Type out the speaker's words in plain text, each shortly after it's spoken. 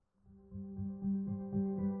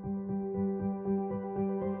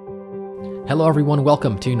Hello everyone,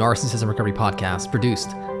 welcome to Narcissism Recovery Podcast, produced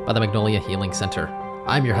by the Magnolia Healing Center.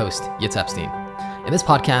 I'm your host, Yitz Epstein. In this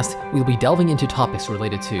podcast, we'll be delving into topics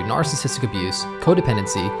related to narcissistic abuse,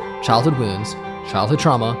 codependency, childhood wounds, childhood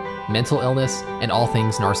trauma, mental illness, and all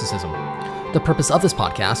things narcissism. The purpose of this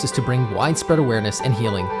podcast is to bring widespread awareness and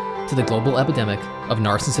healing to the global epidemic of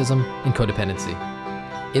narcissism and codependency.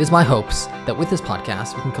 It is my hopes that with this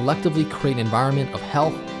podcast, we can collectively create an environment of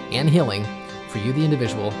health and healing for you, the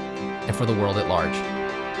individual, and for the world at large.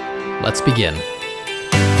 Let's begin.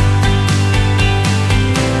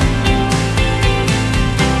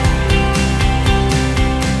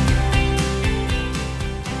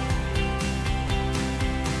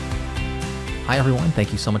 Hi everyone,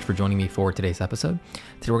 thank you so much for joining me for today's episode.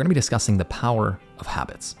 Today we're going to be discussing the power of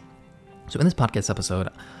habits. So in this podcast episode,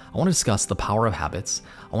 I want to discuss the power of habits.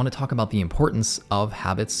 I want to talk about the importance of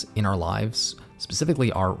habits in our lives,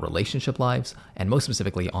 specifically our relationship lives, and most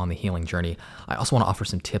specifically on the healing journey. I also want to offer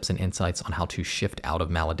some tips and insights on how to shift out of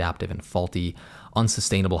maladaptive and faulty,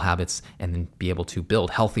 unsustainable habits and then be able to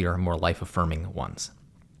build healthier, more life-affirming ones.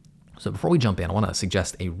 So before we jump in, I want to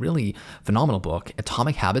suggest a really phenomenal book,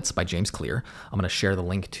 Atomic Habits by James Clear. I'm going to share the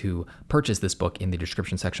link to purchase this book in the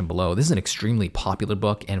description section below. This is an extremely popular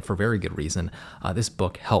book, and for very good reason. This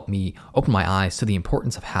book helped me open my eyes to the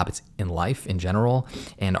importance of habits in life in general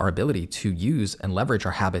and our ability to use and leverage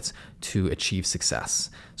our habits to achieve success.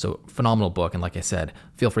 So phenomenal book, and like I said,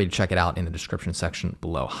 feel free to check it out in the description section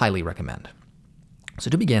below. Highly recommend. So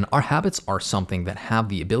to begin, our habits are something that have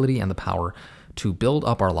the ability and the power to build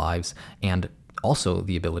up our lives and also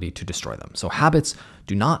the ability to destroy them. So habits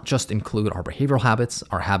do not just include our behavioral habits.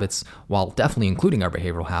 Our habits, while definitely including our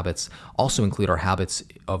behavioral habits, also include our habits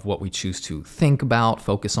of what we choose to think about,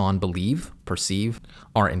 focus on, believe, perceive,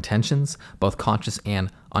 our intentions, both conscious and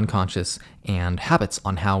unconscious, and habits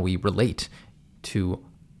on how we relate to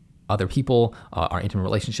other people, our intimate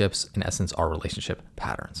relationships, in essence, our relationship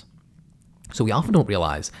patterns. So we often don't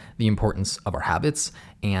realize the importance of our habits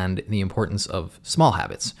and the importance of small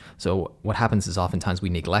habits. So what happens is oftentimes we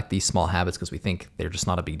neglect these small habits because we think they're just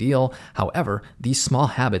not a big deal. However, these small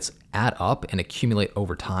habits add up and accumulate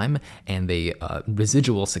over time, and they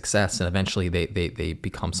residual success, and eventually they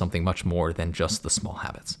become something much more than just the small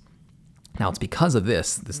habits. Now, it's because of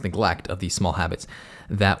this neglect of these small habits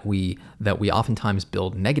that we oftentimes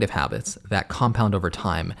build negative habits that compound over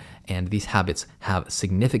time, and these habits have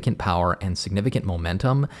significant power and significant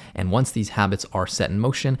momentum, and once these habits are set in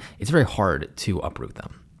motion, it's very hard to uproot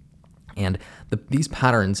them. And these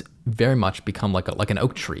patterns very much become like an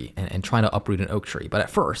oak tree and trying to uproot an oak tree. But at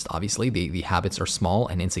first, obviously, the habits are small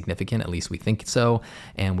and insignificant, at least we think so,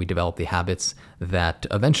 and we develop the habits that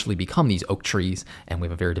eventually become these oak trees, and we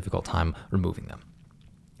have a very difficult time removing them.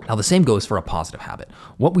 Now, the same goes for a positive habit.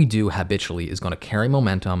 What we do habitually is going to carry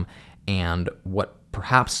momentum, and what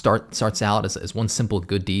perhaps starts out as one simple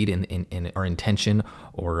good deed in our intention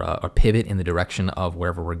or a pivot in the direction of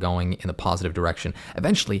wherever we're going in the positive direction.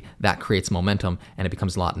 Eventually, that creates momentum, and it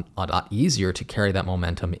becomes a lot easier to carry that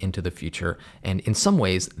momentum into the future. And in some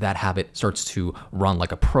ways, that habit starts to run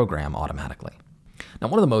like a program automatically. Now,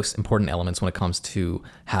 one of the most important elements when it comes to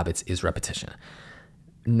habits is repetition.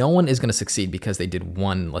 No one is going to succeed because they did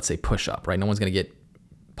one, let's say, push-up, right? No one's going to get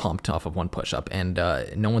pumped off of one push-up, and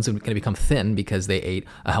no one's going to become thin because they ate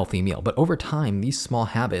a healthy meal. But over time, these small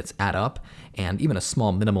habits add up, and even a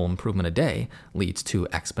small minimal improvement a day leads to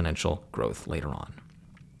exponential growth later on.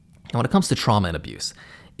 Now, when it comes to trauma and abuse,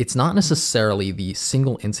 it's not necessarily the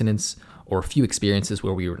single incidents or a few experiences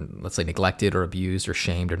where we were, let's say, neglected or abused or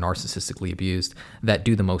shamed or narcissistically abused that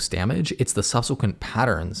do the most damage. It's the subsequent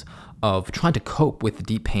patterns of trying to cope with the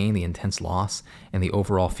deep pain, the intense loss, and the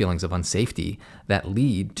overall feelings of unsafety that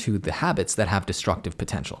lead to the habits that have destructive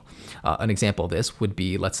potential. An example of this would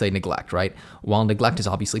be, let's say, neglect, right? While neglect is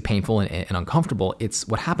obviously painful and uncomfortable, it's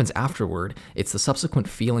what happens afterward. It's the subsequent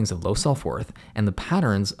feelings of low self-worth and the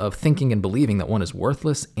patterns of thinking and believing that one is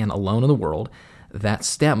worthless and alone in the world that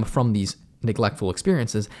stem from these neglectful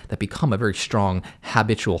experiences that become a very strong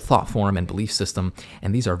habitual thought form and belief system.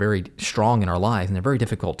 And these are very strong in our lives, and they're very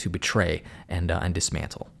difficult to betray and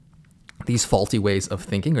dismantle. These faulty ways of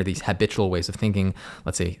thinking, or these habitual ways of thinking,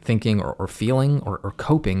 let's say thinking or feeling or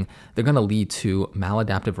coping, they're going to lead to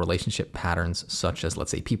maladaptive relationship patterns such as,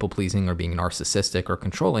 let's say, people pleasing or being narcissistic or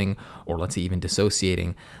controlling, or let's say even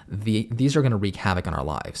dissociating. These are going to wreak havoc on our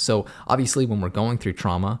lives. So obviously when we're going through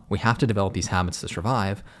trauma, we have to develop these habits to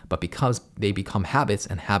survive, but because they become habits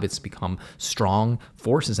and habits become strong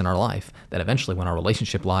forces in our life, that eventually when our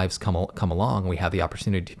relationship lives come along, we have the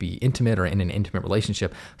opportunity to be intimate or in an intimate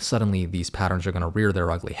relationship, suddenly these patterns are going to rear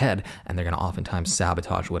their ugly head, and they're going to oftentimes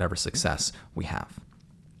sabotage whatever success we have.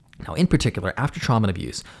 Now, in particular, after trauma and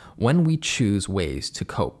abuse, when we choose ways to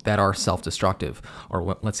cope that are self-destructive,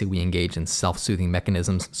 or let's say we engage in self-soothing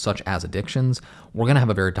mechanisms such as addictions, we're going to have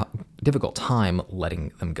a very difficult time letting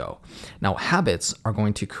them go. Now, habits are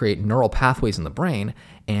going to create neural pathways in the brain,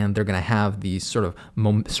 and they're going to have these sort of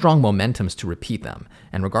strong momentums to repeat them.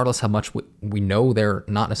 And regardless how much we know they're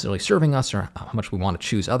not necessarily serving us or how much we want to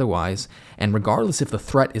choose otherwise, and regardless if the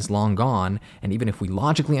threat is long gone, and even if we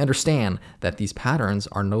logically understand that these patterns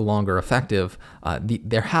are no longer effective,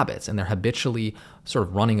 they're habits, and they're habitually sort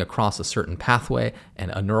of running across a certain pathway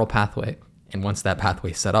and a neural pathway. And once that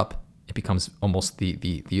pathway is set up, it becomes almost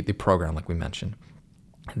the program, like we mentioned.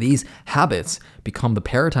 These habits become the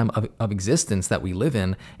paradigm of existence that we live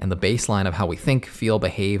in and the baseline of how we think, feel,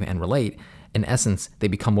 behave, and relate. In essence, they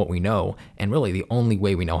become what we know, and really the only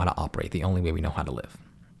way we know how to operate, the only way we know how to live.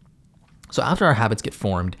 So after our habits get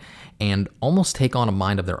formed and almost take on a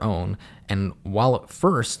mind of their own, and while at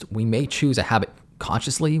first we may choose a habit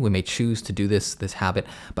consciously, we may choose to do this habit,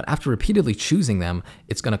 but after repeatedly choosing them,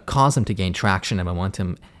 it's going to cause them to gain traction and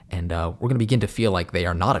momentum, and we're going to begin to feel like they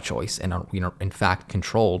are not a choice and are, in fact,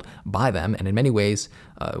 controlled by them. And in many ways,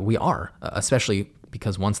 we are, especially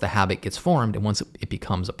because once the habit gets formed and once it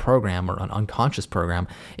becomes a program or an unconscious program,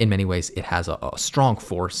 in many ways it has a strong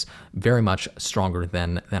force, very much stronger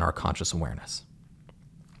than our conscious awareness.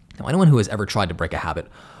 Now, anyone who has ever tried to break a habit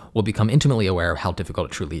will become intimately aware of how difficult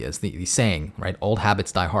it truly is. The saying, right, old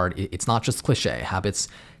habits die hard, it's not just cliche. Habits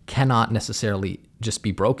cannot necessarily just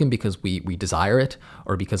be broken because we desire it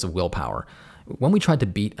or because of willpower. When we try to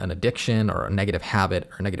beat an addiction or a negative habit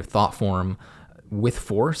or a negative thought form with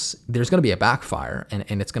force, there's going to be a backfire,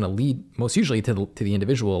 and it's going to lead most usually to the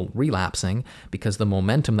individual relapsing, because the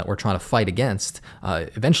momentum that we're trying to fight against,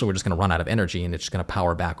 eventually we're just going to run out of energy, and it's just going to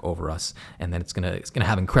power back over us, and then it's going to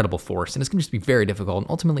have incredible force, and it's going to just be very difficult, and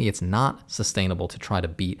ultimately it's not sustainable to try to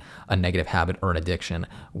beat a negative habit or an addiction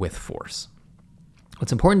with force.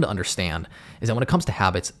 What's important to understand is that when it comes to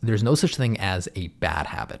habits, there's no such thing as a bad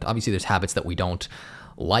habit. Obviously, there's habits that we don't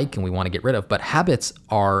like and we want to get rid of, but habits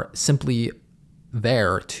are simply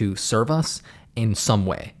there to serve us in some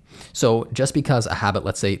way. So just because a habit,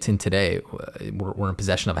 let's say it's in today, we're in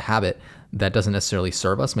possession of a habit that doesn't necessarily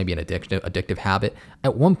serve us, maybe an addictive habit,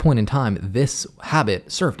 at one point in time, this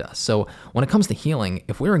habit served us. So when it comes to healing,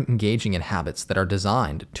 if we're engaging in habits that are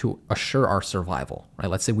designed to assure our survival, right?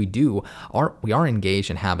 Let's say we are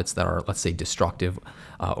engaged in habits that are, let's say, destructive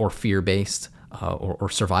or fear-based, or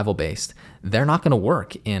survival-based, they're not going to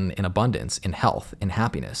work in abundance, in health, in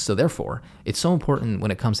happiness. So therefore, it's so important when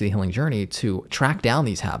it comes to the healing journey to track down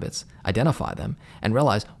these habits, identify them, and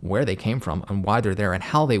realize where they came from and why they're there and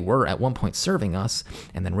how they were at one point serving us,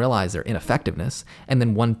 and then realize their ineffectiveness. And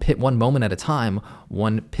then one moment at a time,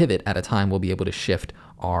 one pivot at a time, we'll be able to shift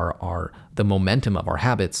the momentum of our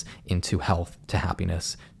habits into health, to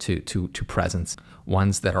happiness, to presence,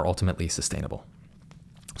 ones that are ultimately sustainable.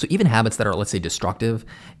 So even habits that are, let's say, destructive,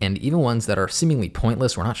 and even ones that are seemingly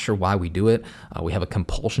pointless, we're not sure why we do it, we have a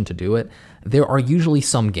compulsion to do it, there are usually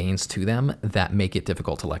some gains to them that make it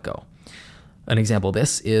difficult to let go. An example of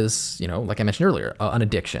this is, like I mentioned earlier, an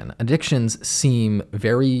addiction. Addictions seem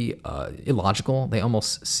very illogical. They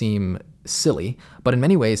almost seem silly, but in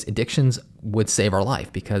many ways, addictions would save our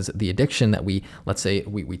life, because the addiction that we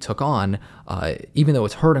took on, even though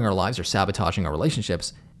it's hurting our lives or sabotaging our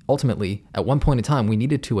relationships, ultimately, at one point in time, we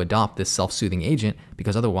needed to adopt this self-soothing agent,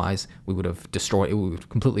 because otherwise we would have destroyed it, we would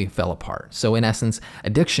completely fell apart. So in essence,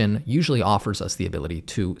 addiction usually offers us the ability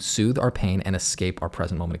to soothe our pain and escape our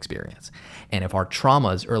present moment experience. And if our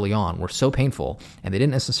traumas early on were so painful and they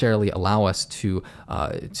didn't necessarily allow us to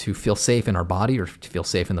feel safe in our body or to feel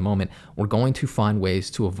safe in the moment, we're going to find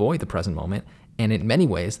ways to avoid the present moment. And in many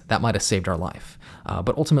ways, that might have saved our life.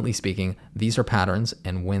 But ultimately speaking, these are patterns,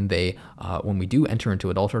 and when we do enter into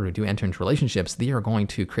adulthood, we do enter into relationships, they are going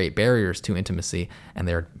to create barriers to intimacy, and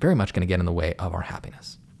they're very much going to get in the way of our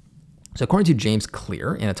happiness. So according to James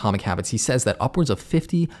Clear in Atomic Habits, he says that upwards of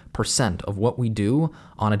 50% of what we do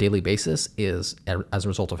on a daily basis is as a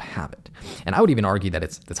result of habit. And I would even argue that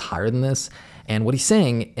it's higher than this. And what he's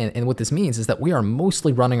saying, and what this means, is that we are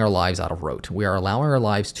mostly running our lives out of rote. We are allowing our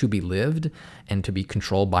lives to be lived and to be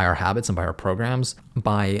controlled by our habits and by our programs,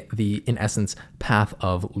 by the, in essence, path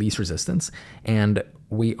of least resistance. And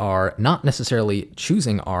we are not necessarily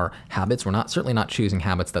choosing our habits. We're certainly not choosing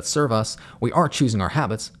habits that serve us. We are choosing our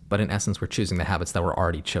habits, but in essence, we're choosing the habits that were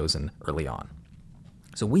already chosen early on.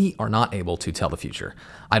 So we are not able to tell the future.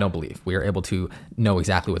 I don't believe we are able to know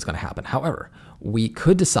exactly what's going to happen. However, we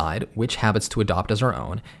could decide which habits to adopt as our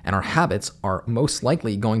own, and our habits are most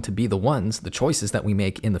likely going to be the choices that we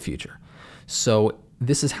make in the future. So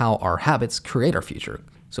this is how our habits create our future.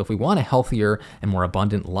 So if we want a healthier and more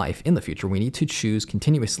abundant life in the future, we need to choose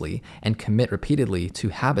continuously and commit repeatedly to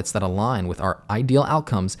habits that align with our ideal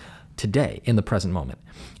outcomes today in the present moment.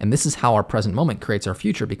 And this is how our present moment creates our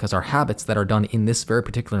future, because our habits that are done in this very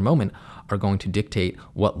particular moment are going to dictate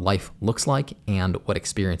what life looks like and what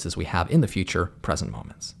experiences we have in the future present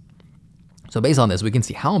moments. So based on this, we can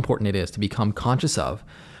see how important it is to become conscious of,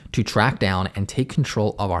 to track down and take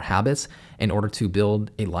control of our habits in order to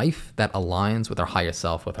build a life that aligns with our highest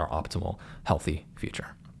self, with our optimal, healthy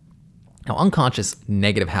future. Now, unconscious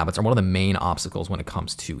negative habits are one of the main obstacles when it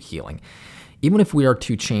comes to healing. Even if we are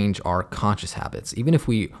to change our conscious habits, even if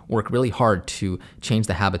we work really hard to change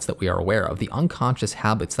the habits that we are aware of, the unconscious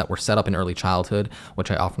habits that were set up in early childhood,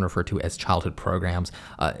 which I often refer to as childhood programs,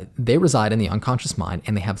 they reside in the unconscious mind,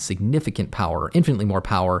 and they have significant power, infinitely more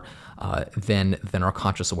power than our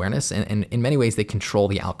conscious awareness. And in many ways, they control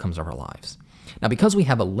the outcomes of our lives. Now, because we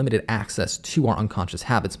have a limited access to our unconscious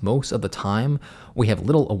habits, most of the time we have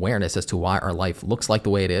little awareness as to why our life looks like the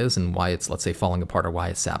way it is and why it's, let's say, falling apart or why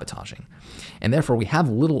it's sabotaging. And therefore, we have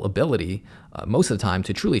little ability most of the time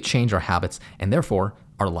to truly change our habits and therefore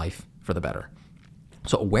our life for the better.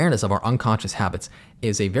 So awareness of our unconscious habits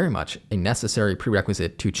is very much a necessary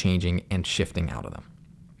prerequisite to changing and shifting out of them.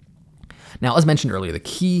 Now, as mentioned earlier, the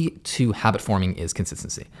key to habit forming is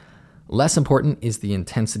consistency. Less important is the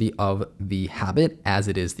intensity of the habit as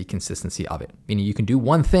it is the consistency of it. Meaning you can do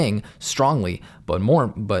one thing strongly, but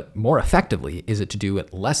more effectively is it to do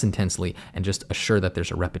it less intensely and just assure that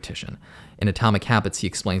there's a repetition. In Atomic Habits, he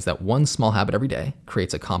explains that one small habit every day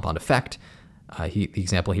creates a compound effect. The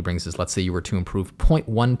example he brings is, let's say you were to improve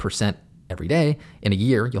 0.1% every day. In a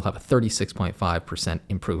year, you'll have a 36.5%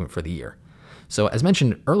 improvement for the year. So as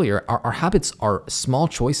mentioned earlier, our habits are small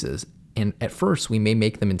choices. And at first, we may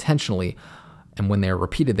make them intentionally, and when they're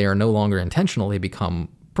repeated, they are no longer intentional, they become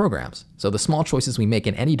programs. So the small choices we make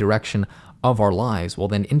in any direction of our lives will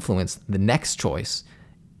then influence the next choice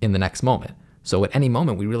in the next moment. So at any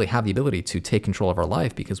moment, we really have the ability to take control of our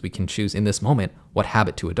life because we can choose in this moment what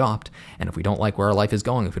habit to adopt. And if we don't like where our life is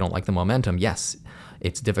going, if we don't like the momentum, yes,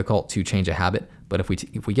 it's difficult to change a habit. But if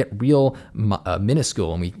we get real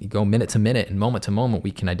minuscule and we go minute to minute and moment to moment,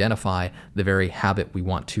 we can identify the very habit we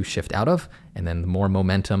want to shift out of. And then the more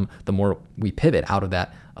momentum, the more we pivot out of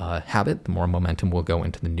that habit, the more momentum will go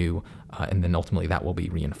into the new, and then ultimately that will be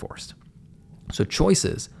reinforced. So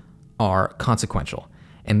choices are consequential.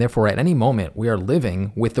 And therefore, at any moment, we are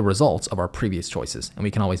living with the results of our previous choices. And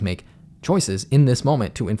we can always make choices in this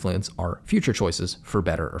moment to influence our future choices for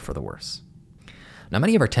better or for the worse. Now,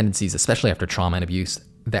 many of our tendencies, especially after trauma and abuse,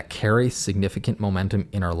 that carry significant momentum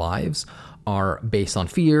in our lives are based on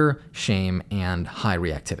fear, shame, and high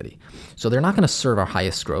reactivity. So they're not going to serve our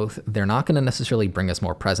highest growth. They're not going to necessarily bring us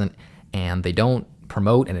more present, and they don't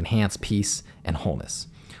promote and enhance peace and wholeness.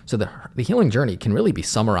 So the healing journey can really be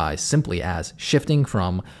summarized simply as shifting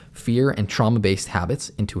from fear and trauma-based habits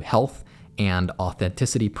into health and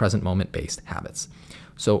authenticity, present moment-based habits.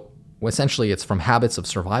 So essentially, it's from habits of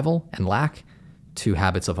survival and lack to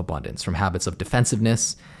habits of abundance, from habits of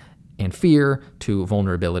defensiveness and fear to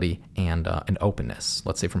vulnerability and openness.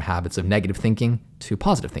 Let's say from habits of negative thinking to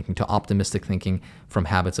positive thinking to optimistic thinking, from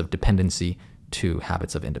habits of dependency to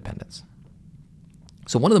habits of independence.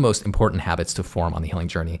 So one of the most important habits to form on the healing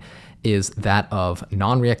journey is that of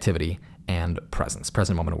non-reactivity and presence,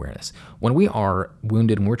 present moment awareness. When we are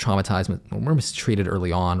wounded, when we're traumatized, when we're mistreated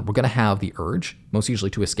early on, we're going to have the urge, most usually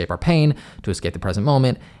to escape our pain, to escape the present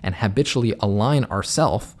moment, and habitually align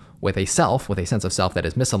ourself with a sense of self that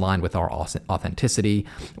is misaligned with our authenticity,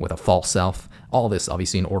 with a false self. All this,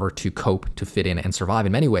 obviously, in order to cope, to fit in, and survive.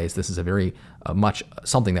 In many ways, this is a very much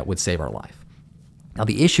something that would save our life. Now,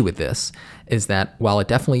 the issue with this is that while it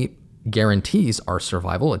definitely guarantees our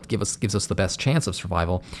survival, it gives us the best chance of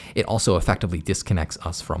survival, it also effectively disconnects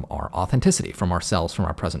us from our authenticity, from ourselves, from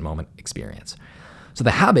our present moment experience. So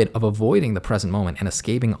the habit of avoiding the present moment and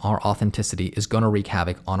escaping our authenticity is going to wreak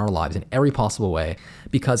havoc on our lives in every possible way,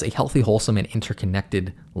 because a healthy, wholesome, and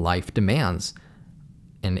interconnected life demands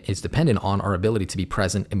and is dependent on our ability to be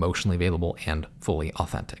present, emotionally available, and fully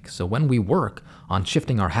authentic. So when we work on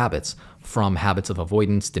shifting our habits from habits of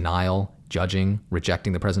avoidance, denial, judging,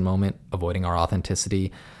 rejecting the present moment, avoiding our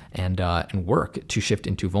authenticity, and work to shift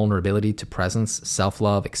into vulnerability, to presence,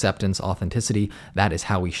 self-love, acceptance, authenticity, that is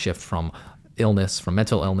how we shift from illness, from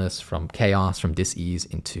mental illness, from chaos, from dis-ease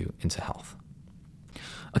into health.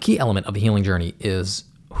 A key element of the healing journey is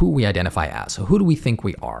who we identify as. So who do we think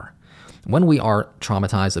we are? When we are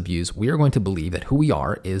traumatized, abused, we are going to believe that who we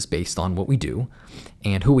are is based on what we do,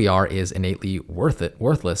 and who we are is innately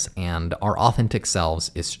worthless, and our authentic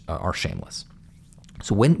selves are shameless.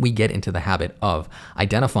 So when we get into the habit of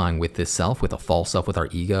identifying with this self, with a false self, with our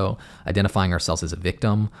ego, identifying ourselves as a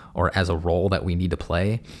victim or as a role that we need to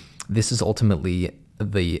play, this is ultimately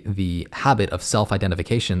the habit of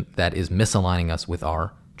self-identification that is misaligning us with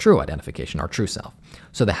our true identification, our true self.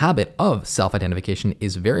 So the habit of self-identification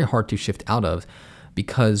is very hard to shift out of,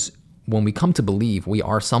 because when we come to believe we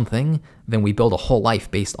are something, then we build a whole life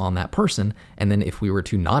based on that person. And then if we were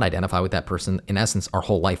to not identify with that person, in essence, our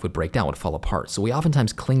whole life would break down, would fall apart. So we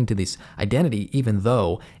oftentimes cling to this identity, even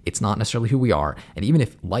though it's not necessarily who we are. And even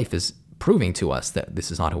if life is proving to us that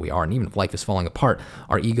this is not who we are, and even if life is falling apart,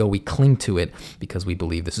 our ego, we cling to it because we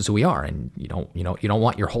believe this is who we are. And you don't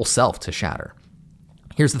want your whole self to shatter.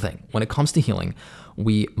 Here's the thing. When it comes to healing,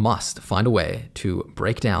 we must find a way to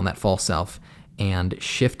break down that false self and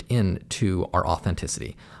shift into our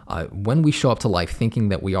authenticity. When we show up to life thinking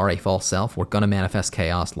that we are a false self, we're going to manifest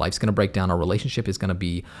chaos. Life's going to break down. Our relationships are going to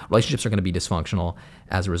be dysfunctional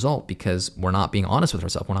as a result, because we're not being honest with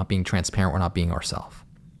ourselves. We're not being transparent. We're not being ourselves.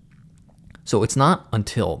 So it's not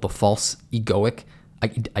until the false egoic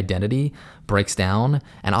identity breaks down,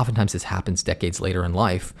 and oftentimes this happens decades later in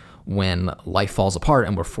life, when life falls apart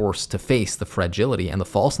and we're forced to face the fragility and the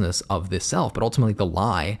falseness of this self, but ultimately the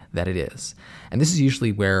lie that it is. And this is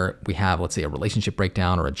usually where we have, let's say, a relationship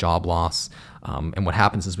breakdown or a job loss. And what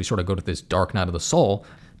happens is we sort of go to this dark night of the soul,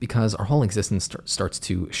 because our whole existence starts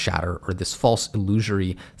to shatter, or this false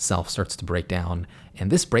illusory self starts to break down.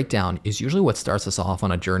 And this breakdown is usually what starts us off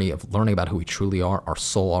on a journey of learning about who we truly are, our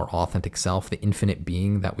soul, our authentic self, the infinite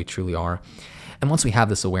being that we truly are. And once we have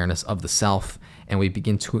this awareness of the self and we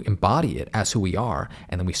begin to embody it as who we are,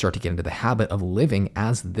 and then we start to get into the habit of living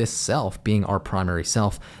as this self, being our primary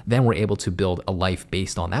self, then we're able to build a life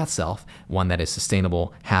based on that self, one that is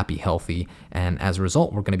sustainable, happy, healthy. And as a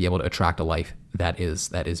result, we're going to be able to attract a life that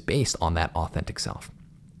is based on that authentic self.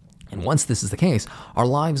 And once this is the case, our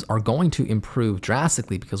lives are going to improve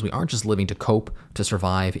drastically, because we aren't just living to cope, to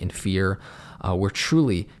survive in fear. We're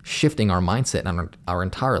truly shifting our mindset and our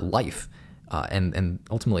entire life and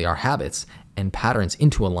ultimately our habits and patterns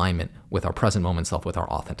into alignment with our present moment self, with our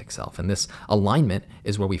authentic self. And this alignment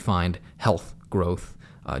is where we find health, growth,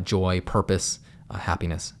 joy, purpose,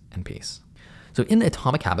 happiness, and peace. So in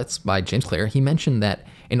Atomic Habits by James Clear, he mentioned that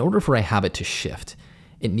in order for a habit to shift,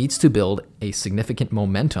 it needs to build a significant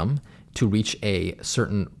momentum to reach a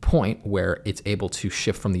certain point where it's able to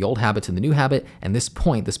shift from the old habit to the new habit. And this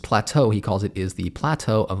point, this plateau, he calls it, is the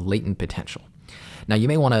plateau of latent potential. Now, you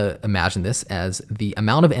may want to imagine this as the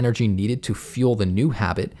amount of energy needed to fuel the new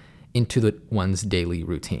habit into one's daily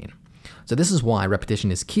routine. So this is why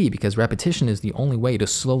repetition is key, because repetition is the only way to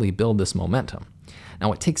slowly build this momentum.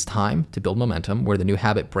 Now, it takes time to build momentum where the new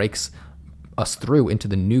habit breaks us through into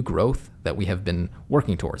the new growth that we have been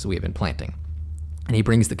working towards, that we have been planting. And he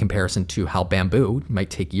brings the comparison to how bamboo might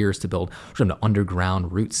take years to build sort of an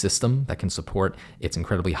underground root system that can support its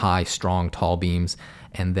incredibly high, strong, tall beams.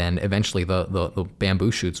 And then eventually the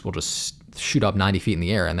bamboo shoots will just shoot up 90 feet in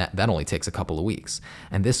the air, and that only takes a couple of weeks.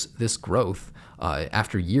 And this growth,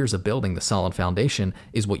 after years of building the solid foundation,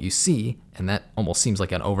 is what you see, and that almost seems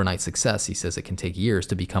like an overnight success. He says it can take years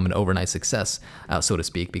to become an overnight success, so to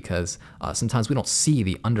speak, because sometimes we don't see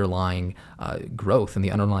the underlying growth and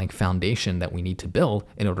the underlying foundation that we need to build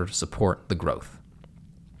in order to support the growth.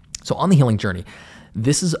 So on the healing journey,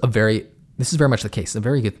 this is very much the case, a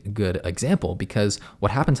very good example, because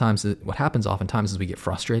what happens oftentimes is we get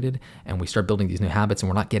frustrated and we start building these new habits and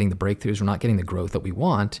we're not getting the breakthroughs, we're not getting the growth that we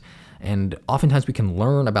want. And oftentimes we can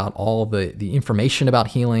learn about all the information about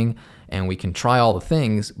healing and we can try all the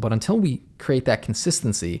things, but until we create that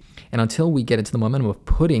consistency and until we get into the momentum of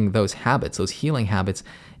putting those habits, those healing habits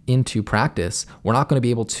into practice, we're not going to be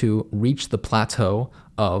able to reach the plateau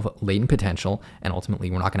of latent potential, and ultimately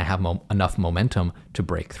we're not going to have enough momentum to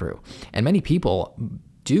break through. And many people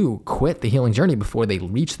do quit the healing journey before they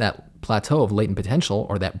reach that plateau of latent potential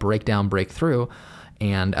or that breakthrough,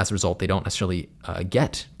 and as a result they don't necessarily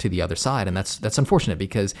get to the other side. And that's unfortunate,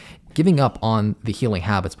 because giving up on the healing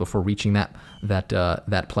habits before reaching that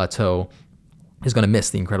plateau is going to miss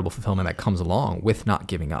the incredible fulfillment that comes along with not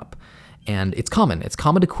giving up. And it's common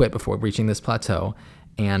to quit before reaching this plateau.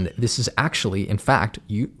 And this is actually, in fact,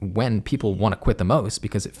 when people want to quit the most,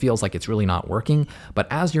 because it feels like it's really not working. But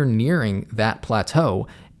as you're nearing that plateau,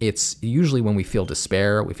 it's usually when we feel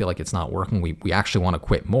despair, we feel like it's not working, we actually want to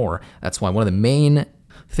quit more. That's why one of the main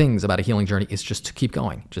things about a healing journey is just to keep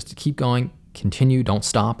going, continue, don't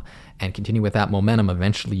stop, and continue with that momentum.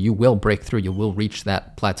 Eventually you will break through, you will reach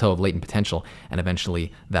that plateau of latent potential, and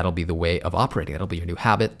eventually that'll be the way of operating. That'll be your new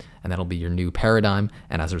habit, and that'll be your new paradigm,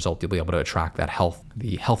 and as a result, you'll be able to attract that health,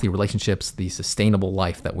 the healthy relationships, the sustainable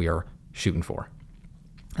life that we are shooting for.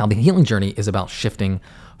 Now, the healing journey is about shifting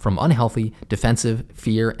from unhealthy, defensive,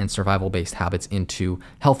 fear, and survival-based habits into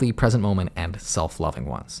healthy, present moment, and self-loving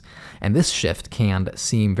ones. And this shift can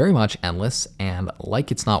seem very much endless and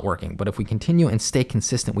like it's not working, but if we continue and stay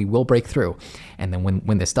consistent, we will break through. And then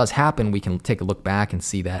when this does happen, we can take a look back and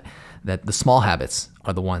see that the small habits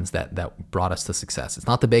are the ones that brought us to success. It's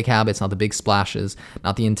not the big habits, not the big splashes,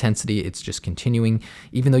 not the intensity. It's just continuing,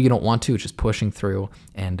 even though you don't want to, it's just pushing through.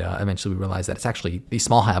 And eventually we realize that it's actually, these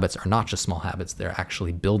small habits are not just small habits. They're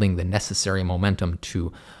actually building the necessary momentum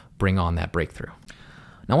to bring on that breakthrough.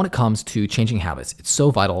 Now, when it comes to changing habits, it's so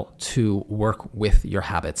vital to work with your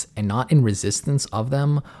habits and not in resistance of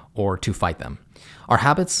them or to fight them. Our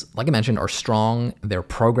habits, like I mentioned, are strong, they're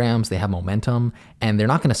programs, they have momentum, and they're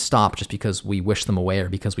not going to stop just because we wish them away or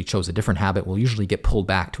because we chose a different habit. We'll usually get pulled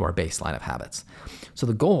back to our baseline of habits. So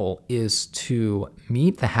the goal is to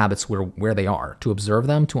meet the habits where they are, to observe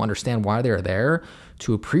them, to understand why they're there,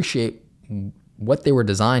 to appreciate what they were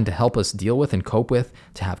designed to help us deal with and cope with,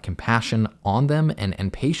 to have compassion on them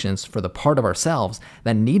and patience for the part of ourselves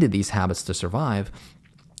that needed these habits to survive.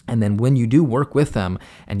 And then when you do work with them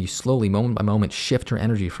and you slowly, moment by moment, shift your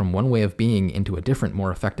energy from one way of being into a different,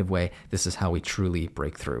 more effective way, this is how we truly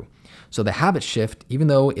break through. So the habit shift, even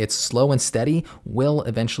though it's slow and steady, will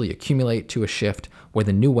eventually accumulate to a shift where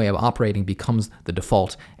the new way of operating becomes the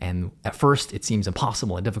default. And at first, it seems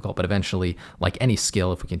impossible and difficult, but eventually, like any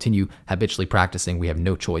skill, if we continue habitually practicing, we have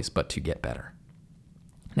no choice but to get better.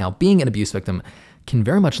 Now, being an abuse victim can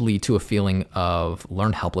very much lead to a feeling of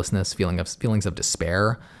learned helplessness, feelings of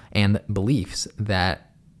despair, and beliefs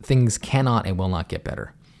that things cannot and will not get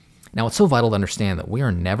better. Now, it's so vital to understand that we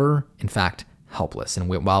are never, in fact, helpless. And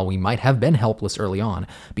while we might have been helpless early on,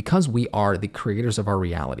 because we are the creators of our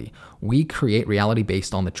reality, we create reality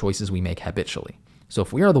based on the choices we make habitually. So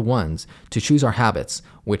if we are the ones to choose our habits,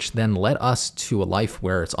 which then led us to a life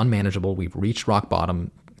where it's unmanageable, we've reached rock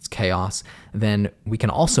bottom, it's chaos, then we can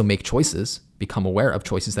also make choices, become aware of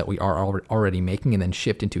choices that we are already making, and then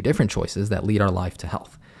shift into different choices that lead our life to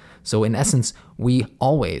health. So in essence, we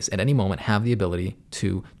always, at any moment, have the ability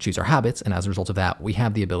to choose our habits, and as a result of that, we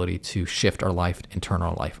have the ability to shift our life and turn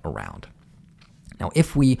our life around. Now,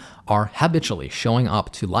 if we are habitually showing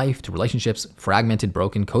up to life, to relationships, fragmented,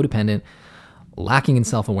 broken, codependent, lacking in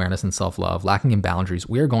self-awareness and self-love, lacking in boundaries,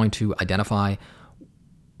 we are going to identify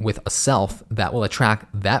with a self that will attract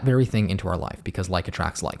that very thing into our life, because like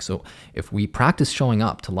attracts like. So if we practice showing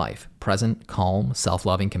up to life, present, calm,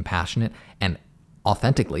 self-loving, compassionate, and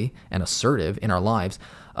authentically and assertive in our lives,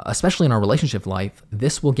 especially in our relationship life,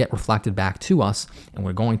 this will get reflected back to us, and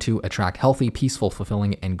we're going to attract healthy, peaceful,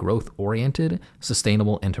 fulfilling, and growth-oriented,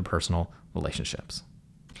 sustainable interpersonal relationships.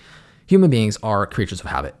 Human beings are creatures of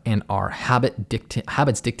habit, and our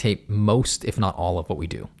habits dictate most, if not all, of what we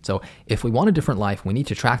do. So if we want a different life, we need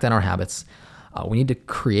to track down our habits. We need to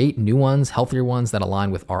create new ones, healthier ones that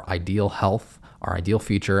align with our ideal health, our ideal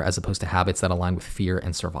future, as opposed to habits that align with fear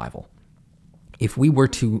and survival. If we were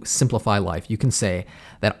to simplify life, you can say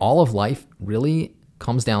that all of life really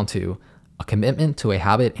comes down to a commitment to a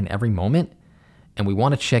habit in every moment, and we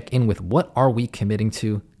want to check in with what are we committing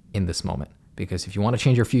to in this moment. Because if you want to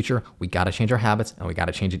change your future, we got to change our habits, and we got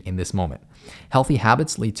to change it in this moment. Healthy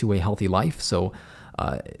habits lead to a healthy life. So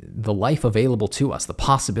the life available to us, the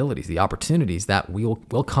possibilities, the opportunities that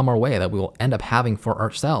will come our way, that we will end up having for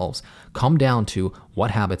ourselves, come down to what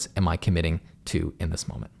habits am I committing to in this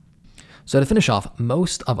moment. So to finish off,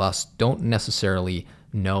 most of us don't necessarily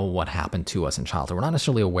know what happened to us in childhood. We're not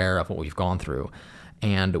necessarily aware of what we've gone through,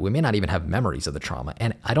 and we may not even have memories of the trauma.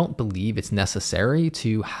 And I don't believe it's necessary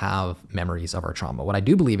to have memories of our trauma. What I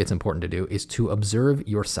do believe it's important to do is to observe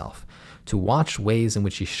yourself, to watch ways in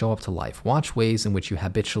which you show up to life, watch ways in which you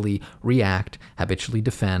habitually react, habitually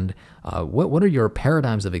defend. What are your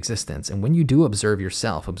paradigms of existence? And when you do observe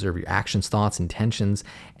yourself, observe your actions, thoughts, intentions,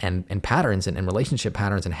 and patterns and relationship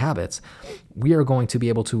patterns and habits, we are going to be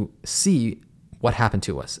able to see what happened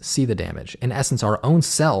to us, see the damage. In essence, our own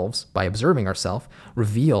selves, by observing ourselves,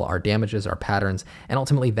 reveal our damages, our patterns, and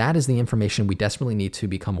ultimately that is the information we desperately need to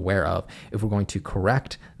become aware of if we're going to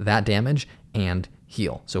correct that damage and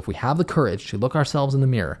heal. So if we have the courage to look ourselves in the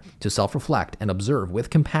mirror, to self-reflect and observe with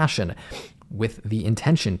compassion, with the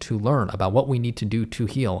intention to learn about what we need to do to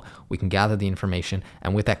heal, we can gather the information,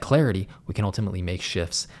 and with that clarity, we can ultimately make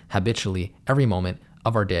shifts habitually every moment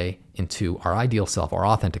of our day into our ideal self, our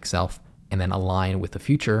authentic self, and then align with the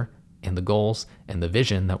future and the goals and the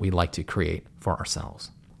vision that we'd like to create for ourselves.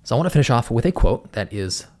 So I want to finish off with a quote that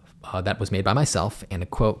was made by myself, and a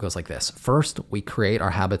quote goes like this: "First, we create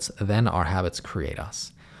our habits, then our habits create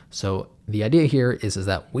us." So the idea here is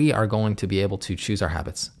that we are going to be able to choose our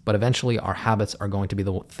habits, but eventually our habits are going to be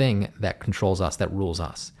the thing that controls us, that rules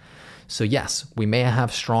us. So yes, we may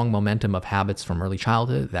have strong momentum of habits from early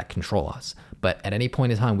childhood that control us, but at any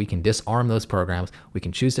point in time, we can disarm those programs, we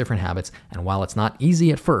can choose different habits, and while it's not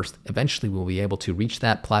easy at first, eventually we'll be able to reach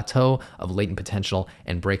that plateau of latent potential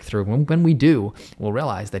and break through. When we do, we'll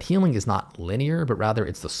realize that healing is not linear, but rather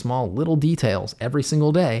it's the small little details every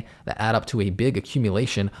single day that add up to a big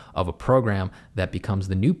accumulation of a program that becomes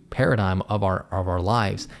the new paradigm of our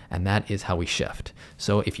lives, and that is how we shift.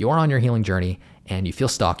 So if you're on your healing journey, and you feel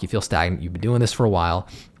stuck, you feel stagnant, you've been doing this for a while,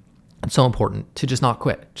 it's so important to just not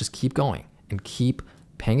quit. Just keep going and keep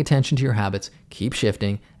paying attention to your habits, keep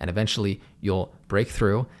shifting, and eventually you'll break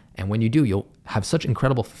through. And when you do, you'll have such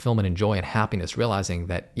incredible fulfillment and joy and happiness, realizing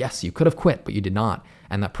that yes, you could have quit, but you did not.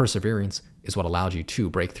 And that perseverance is what allowed you to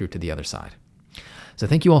break through to the other side. So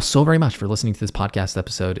thank you all so very much for listening to this podcast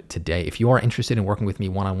episode today. If you are interested in working with me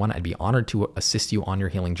one-on-one, I'd be honored to assist you on your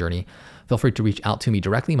healing journey. Feel free to reach out to me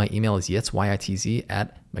directly. My email is yitz, Y-I-T-Z,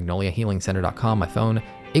 @magnoliahealingcenter.com. My phone,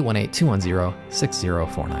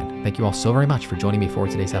 818-210-6049. Thank you all so very much for joining me for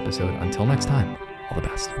today's episode. Until next time, all the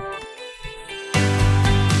best.